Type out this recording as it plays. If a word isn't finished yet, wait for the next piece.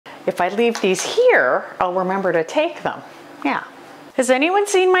if I leave these here, I'll remember to take them. Yeah. Has anyone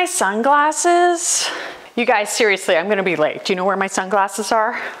seen my sunglasses? You guys, seriously, I'm gonna be late. Do you know where my sunglasses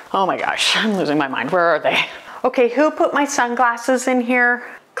are? Oh my gosh, I'm losing my mind. Where are they? Okay, who put my sunglasses in here?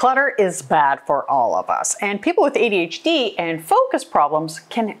 Clutter is bad for all of us, and people with ADHD and focus problems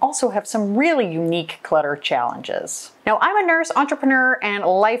can also have some really unique clutter challenges. Now, I'm a nurse, entrepreneur, and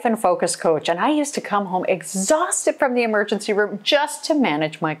life and focus coach, and I used to come home exhausted from the emergency room just to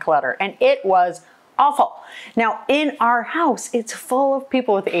manage my clutter, and it was awful. Now, in our house, it's full of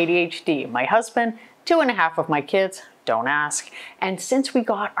people with ADHD. My husband, 2.5 of my kids, don't ask. And since we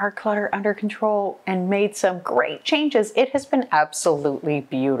got our clutter under control and made some great changes, it has been absolutely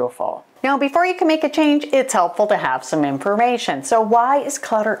beautiful. Now, before you can make a change, it's helpful to have some information. So why is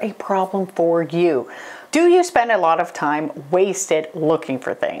clutter a problem for you? Do you spend a lot of time wasted looking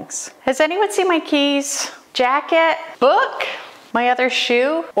for things? Has anyone seen my keys, jacket, book, my other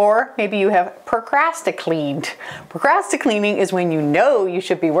shoe? Or maybe you have procrastinated. Procrastinating is when you know you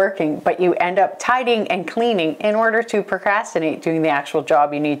should be working, but you end up tidying and cleaning in order to procrastinate doing the actual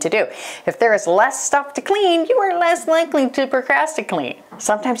job you need to do. If there is less stuff to clean, you are less likely to procrastinate.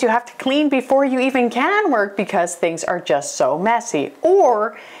 Sometimes you have to clean before you even can work because things are just so messy.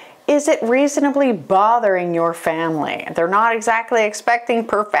 Or is it reasonably bothering your family? They're not exactly expecting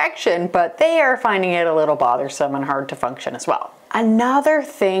perfection, but they are finding it a little bothersome and hard to function as well. Another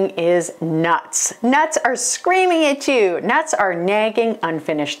thing is nuts. Nuts are screaming at you. Nuts are nagging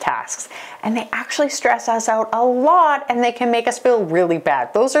unfinished tasks, and they actually stress us out a lot, and they can make us feel really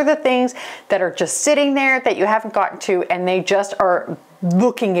bad. Those are the things that are just sitting there that you haven't gotten to, and they just are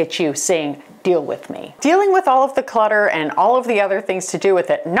looking at you saying, deal with me. Dealing with all of the clutter and all of the other things to do with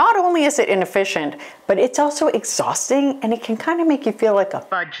it, not only is it inefficient, but it's also exhausting, and it can kind of make you feel like a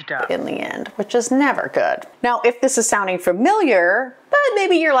fudged up in the end, which is never good. Now, if this is sounding familiar, but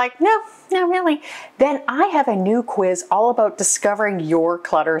maybe you're like, no, not really, then I have a new quiz all about discovering your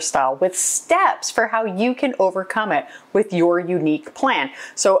clutter style with steps for how you can overcome it with your unique plan.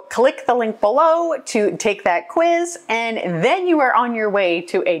 So click the link below to take that quiz, and then you are on your way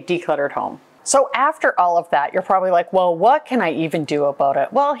to a decluttered home. So after all of that, you're probably like, well, what can I even do about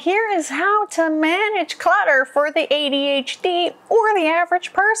it? Well, here is how to manage clutter for the ADHD or the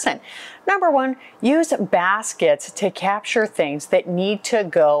average person. Number one, use baskets to capture things that need to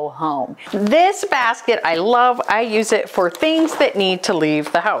go home. This basket I love. I use it for things that need to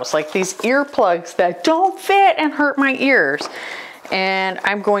leave the house, like these earplugs that don't fit and hurt my ears. And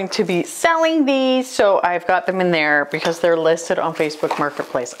I'm going to be selling these, so I've got them in there because they're listed on Facebook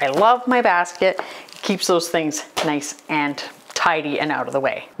Marketplace. I love my basket. It keeps those things nice and tidy and out of the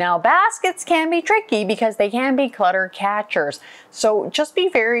way. Now, baskets can be tricky because they can be clutter catchers. So just be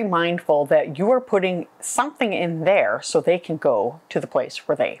very mindful that you are putting something in there so they can go to the place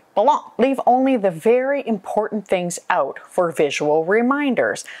where they belong. Leave only the very important things out for visual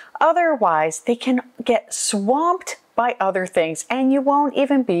reminders. Otherwise, they can get swamped by other things, and you won't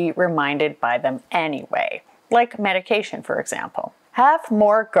even be reminded by them anyway, like medication, for example. Have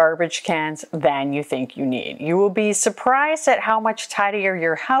more garbage cans than you think you need. You will be surprised at how much tidier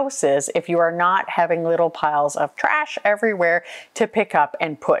your house is if you are not having little piles of trash everywhere to pick up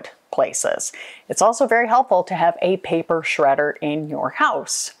and put places. It's also very helpful to have a paper shredder in your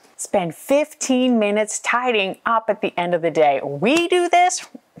house. Spend 15 minutes tidying up at the end of the day. When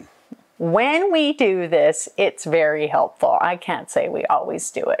we do this, it's very helpful. I can't say we always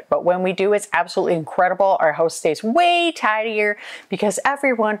do it, but when we do, it's absolutely incredible. Our house stays way tidier because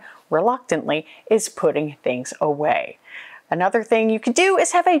everyone reluctantly is putting things away. Another thing you could do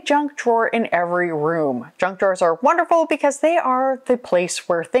is have a junk drawer in every room. Junk drawers are wonderful because they are the place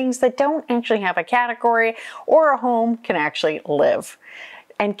where things that don't actually have a category or a home can actually live.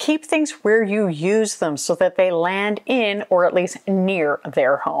 And keep things where you use them so that they land in or at least near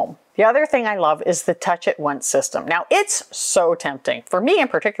their home. The other thing I love is the touch it once system. Now, it's so tempting, for me in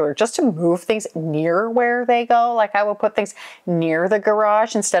particular, just to move things near where they go. Like I will put things near the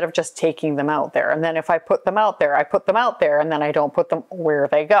garage instead of just taking them out there. And then if I put them out there, I put them out there, and then I don't put them where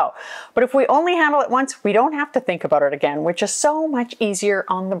they go. But if we only handle it once, we don't have to think about it again, which is so much easier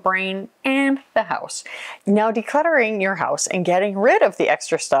on the brain and the house. Now, decluttering your house and getting rid of the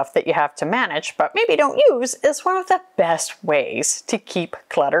extra stuff that you have to manage, but maybe don't use, is one of the best ways to keep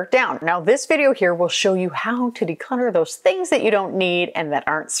clutter down. Now, this video here will show you how to declutter those things that you don't need and that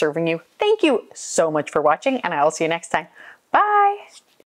aren't serving you. Thank you so much for watching, and I will see you next time. Bye!